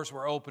the doors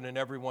were open and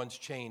everyone's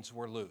chains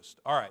were loosed.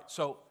 All right,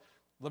 so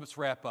let's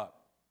wrap up.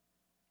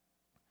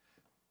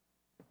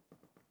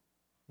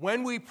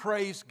 When we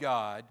praise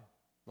God,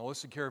 now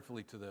listen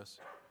carefully to this.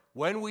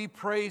 When we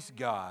praise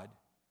God,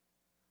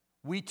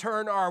 we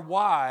turn our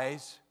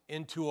whys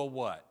into a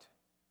what?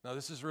 Now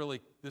this is really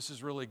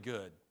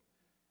good.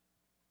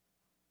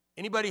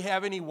 Anybody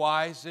have any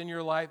whys in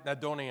your life? Now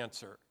don't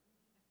answer.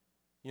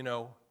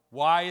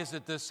 Why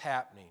isn't this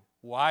happening?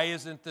 Why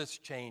isn't this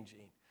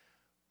changing?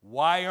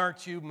 Why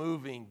aren't you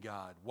moving,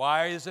 God?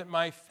 Why isn't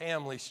my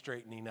family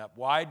straightening up?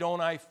 Why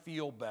don't I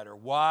feel better?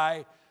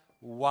 Why?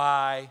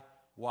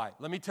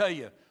 Let me tell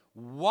you,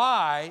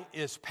 why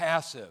is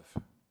passive.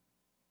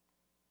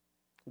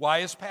 Why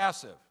is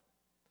passive?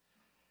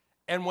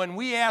 And when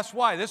we ask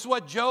why, this is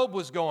what Job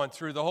was going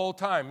through the whole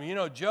time.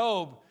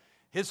 Job,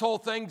 his whole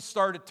thing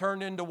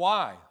turned into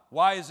why.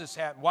 Why is this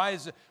happening? Why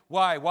is it?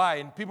 Why?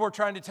 And people were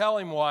trying to tell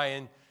him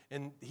why,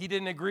 and he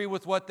didn't agree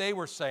with what they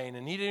were saying,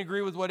 and he didn't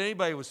agree with what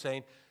anybody was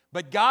saying.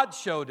 But God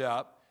showed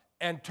up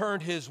and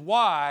turned his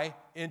why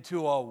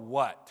into a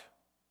what.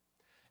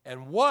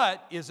 And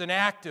what is an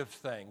active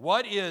thing?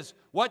 What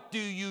do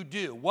you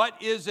do?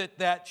 What is it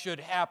that should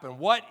happen?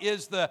 What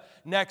is the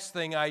next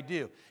thing I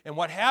do? And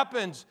what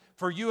happens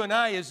for you and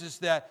I is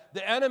that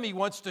the enemy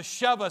wants to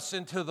shove us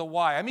into the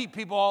why. I meet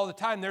people all the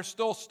time, they're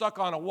still stuck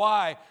on a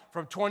why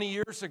from 20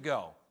 years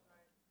ago.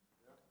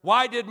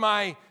 Why did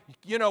my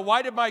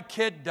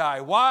kid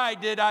die? Why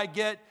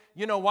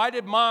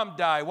did mom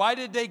die? Why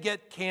did they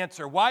get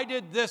cancer? Why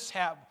did this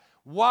happen?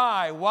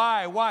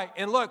 Why?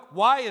 And look,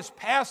 why is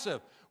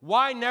passive.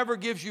 Why never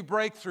gives you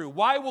breakthrough.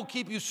 Why will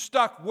keep you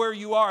stuck where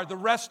you are the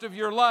rest of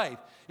your life.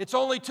 It's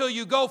only till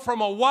you go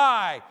from a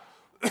why,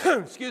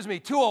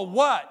 to a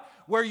what,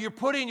 where you're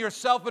putting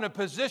yourself in a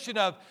position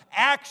of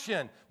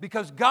action,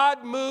 because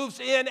God moves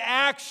in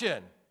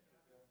action.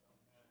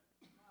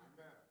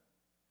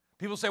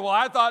 People say, well,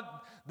 I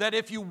thought that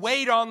if you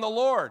wait on the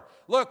Lord.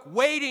 Look,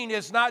 waiting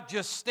is not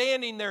just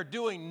standing there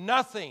doing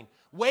nothing.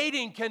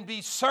 Waiting can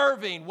be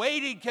serving.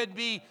 Waiting can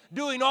be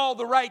doing all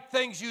the right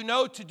things you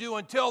know to do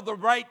until the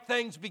right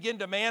things begin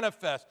to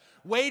manifest.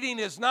 Waiting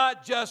is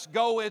not just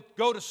go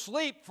to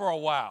sleep for a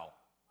while.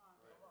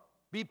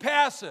 Be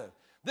passive.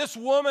 This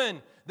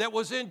woman that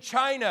was in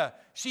China,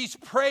 she's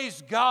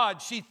praised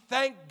God. She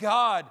thanked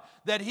God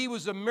that He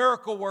was a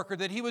miracle worker,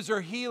 that He was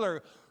her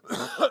healer,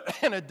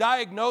 and a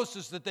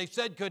diagnosis that they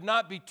said could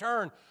not be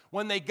turned.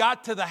 When they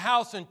got to the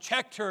house and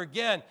checked her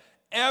again,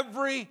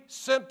 every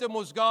symptom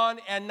was gone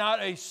and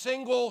not a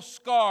single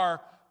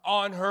scar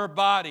on her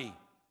body.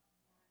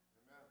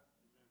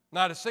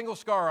 Not a single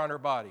scar on her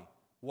body.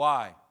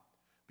 Why?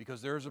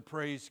 Because there's a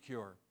praise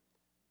cure.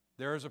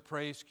 There is a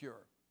praise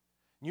cure.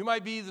 You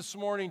might be this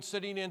morning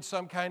sitting in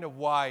some kind of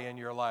why in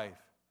your life.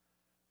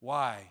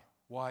 Why?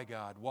 Why,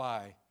 God?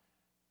 Why?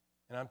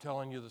 And I'm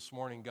telling you this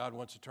morning, God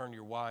wants to turn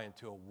your why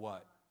into a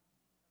what.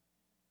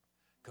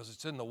 Because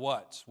it's in the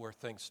whats where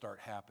things start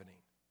happening.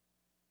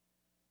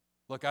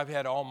 Look,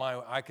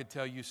 I could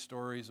tell you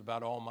stories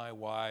about all my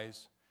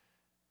whys.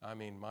 I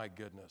mean, my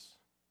goodness.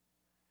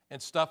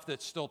 And stuff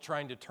that's still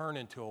trying to turn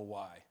into a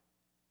why.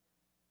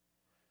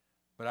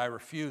 But I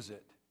refuse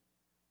it.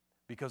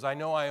 Because I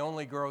know I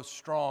only grow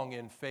strong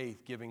in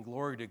faith, giving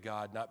glory to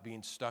God, not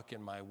being stuck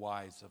in my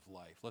whys of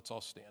life. Let's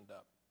all stand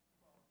up.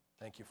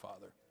 Thank you,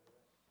 Father.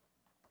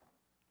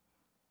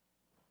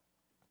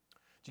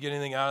 Did you get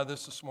anything out of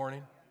this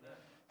morning?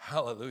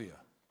 Hallelujah.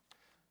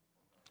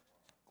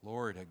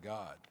 Glory to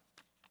God.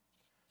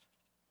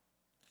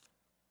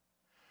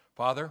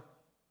 Father,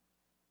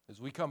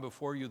 as we come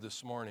before you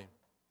this morning,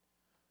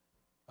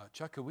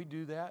 Chuck, could we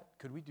do that?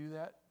 Could we do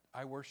that?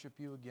 I worship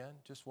you again,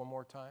 just one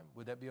more time.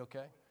 Would that be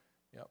okay?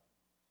 Yep.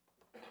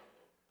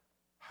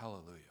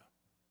 Hallelujah.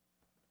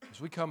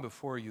 As we come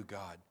before you,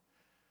 God,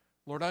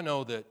 Lord, I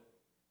know that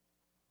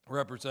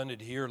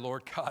represented here,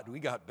 Lord God, we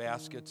got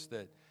baskets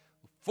that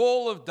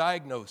full of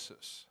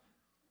diagnosis.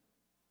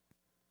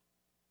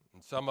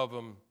 And some of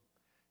them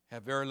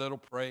have very little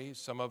praise.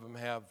 Some of them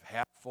have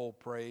half full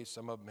praise.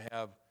 Some of them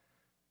have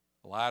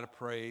a lot of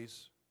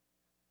praise.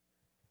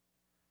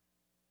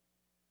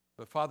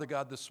 But Father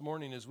God, this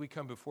morning as we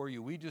come before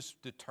you, we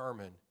just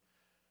determine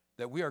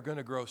that we are going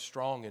to grow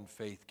strong in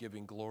faith,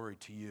 giving glory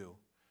to you.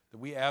 That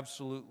we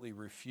absolutely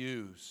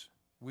refuse,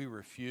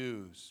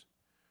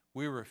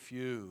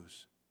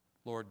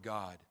 Lord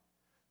God,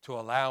 to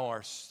allow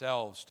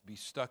ourselves to be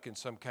stuck in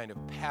some kind of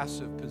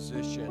passive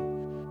position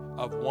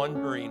of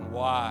wondering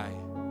why.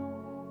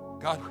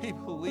 God, we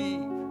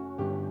believe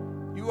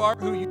you are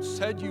who you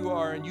said you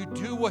are, and you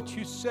do what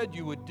you said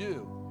you would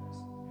do.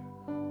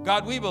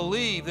 God, we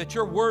believe that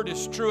your word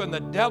is true and the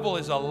devil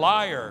is a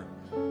liar.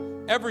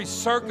 Every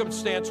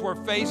circumstance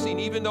we're facing,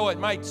 even though it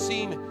might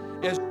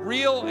seem as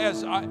real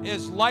as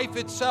life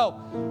itself,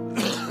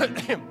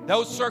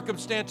 those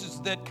circumstances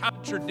that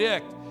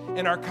contradict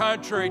and are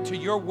contrary to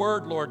your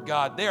word, Lord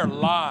God, they are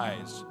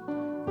lies.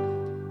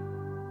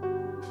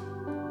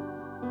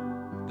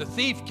 The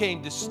thief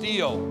came to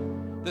steal.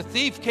 The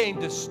thief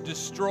came to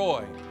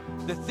destroy.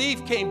 The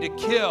thief came to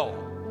kill.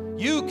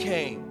 You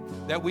came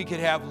that we could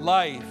have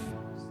life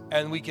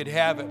and we could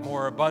have it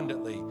more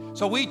abundantly.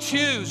 So we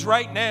choose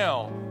right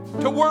now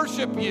to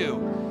worship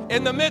you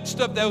in the midst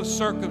of those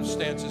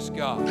circumstances,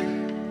 God.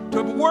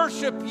 To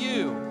worship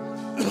you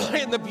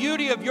in the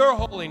beauty of your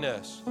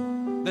holiness.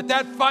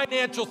 That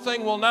financial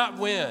thing will not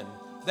win.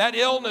 That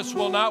illness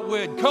will not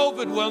win.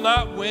 COVID will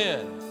not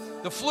win.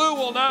 The flu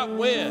will not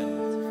win.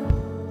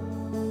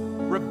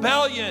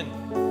 Rebellion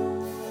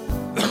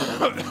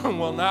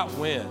will not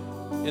win.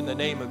 In the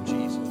name of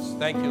Jesus.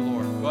 Thank you,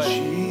 Lord. Go ahead.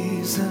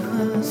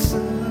 Jesus,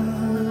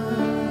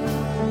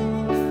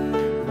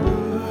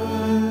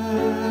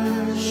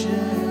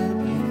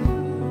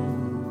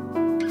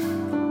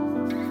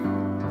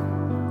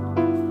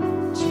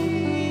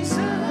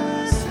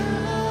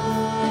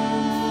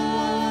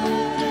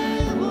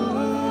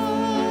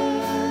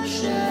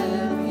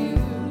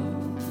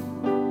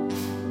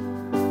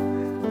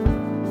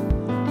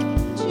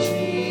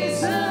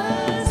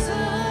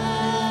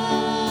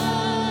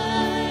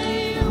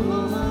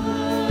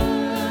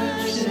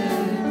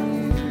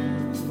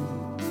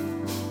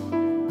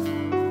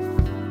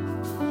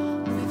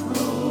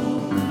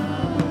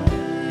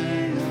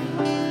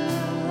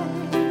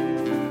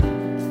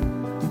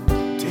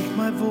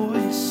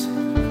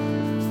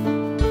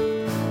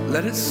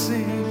 let us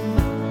sing.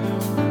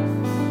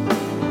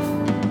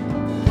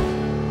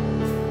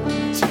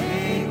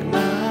 Take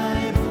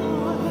my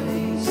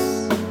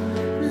voice,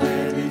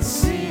 let it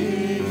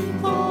sing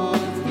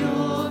forth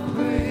your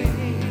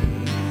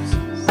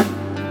praise.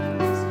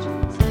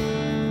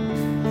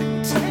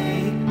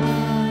 Take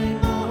my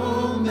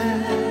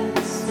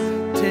moments,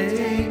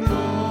 take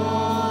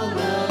all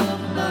of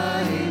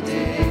my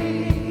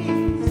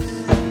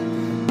days.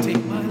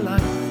 Take my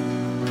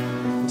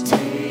life,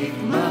 take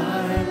my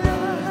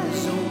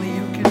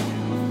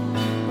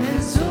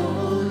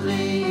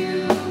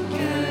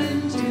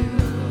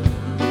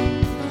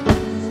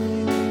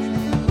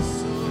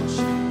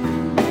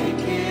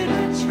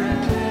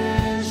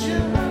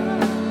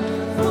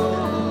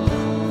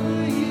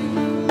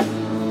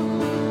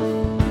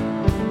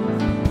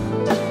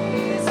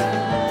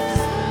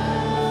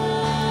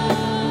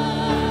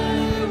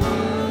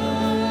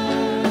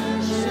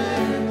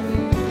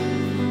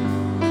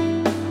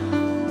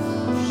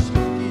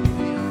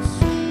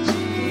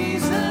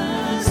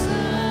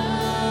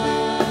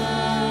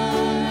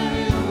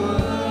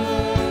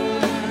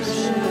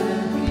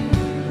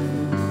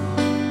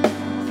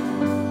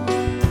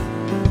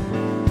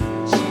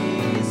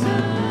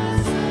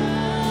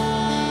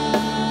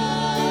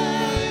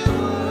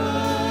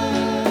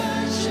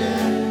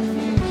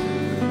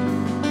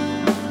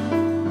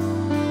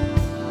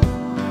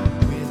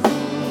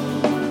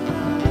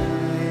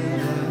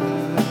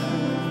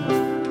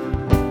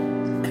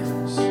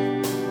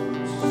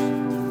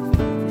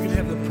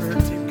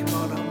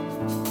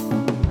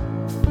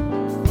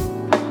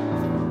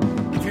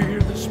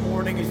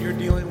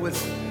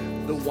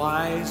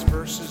whys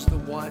versus the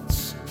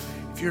whats.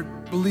 If you're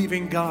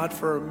believing God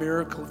for a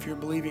miracle, if you're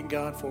believing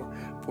God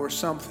for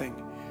something,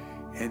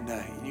 and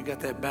you got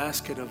that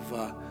basket of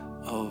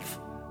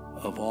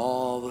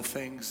all the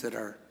things that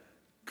are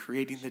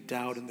creating the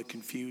doubt and the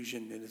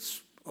confusion, and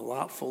it's a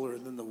lot fuller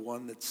than the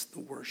one that's the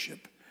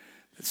worship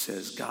that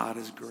says God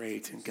is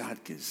great and God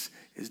is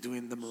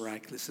doing the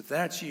miraculous. If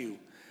that's you,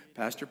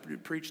 Pastor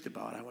preached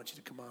about, I want you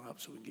to come on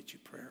up so we can get you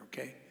prayer,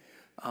 okay?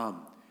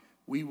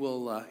 We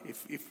will,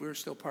 if we're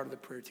still part of the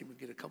prayer team, we'll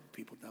get a couple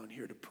people down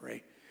here to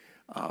pray.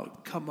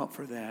 Come up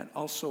for that.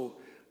 Also,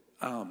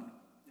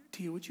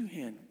 Tia, would you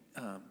hand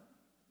the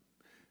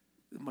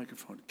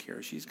microphone to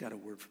Kara? She's got a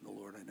word from the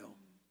Lord, I know.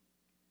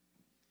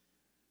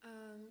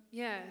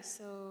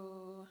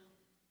 So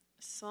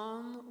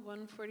Psalm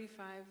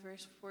 145,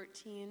 verse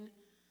 14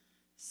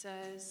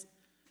 says,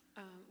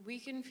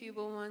 weak and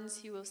feeble ones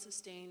he will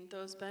sustain.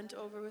 Those bent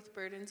over with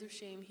burdens of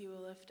shame he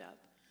will lift up.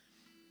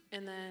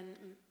 And then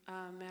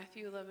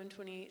Matthew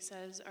 11:28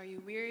 says, are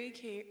you weary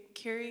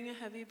carrying a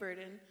heavy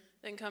burden?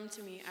 then come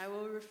to me. I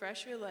will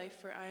refresh your life,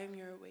 for I am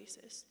your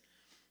oasis.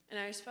 And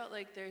I just felt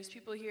like there's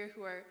people here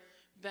who are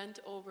bent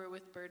over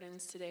with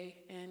burdens today,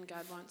 and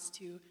God wants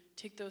to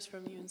take those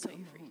from you and set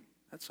you free.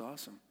 That's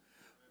awesome.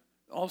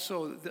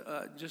 Also,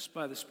 just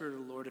by the Spirit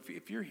of the Lord,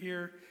 if you're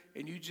here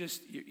and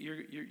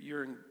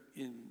you're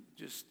in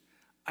just,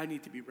 I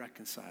need to be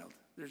reconciled.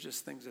 There's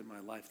just things in my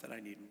life that I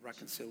need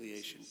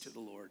reconciliation to the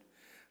Lord.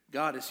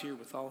 God is here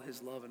with all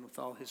his love and with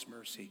all his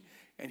mercy,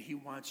 and he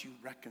wants you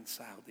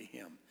reconciled to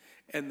him.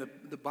 And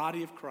the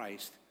body of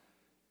Christ,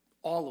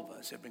 all of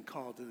us have been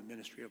called to the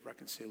ministry of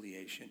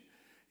reconciliation.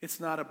 It's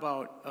not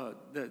about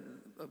the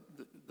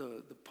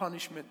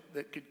punishment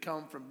that could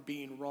come from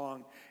being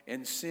wrong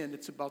and sin.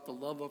 It's about the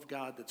love of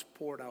God that's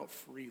poured out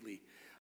freely.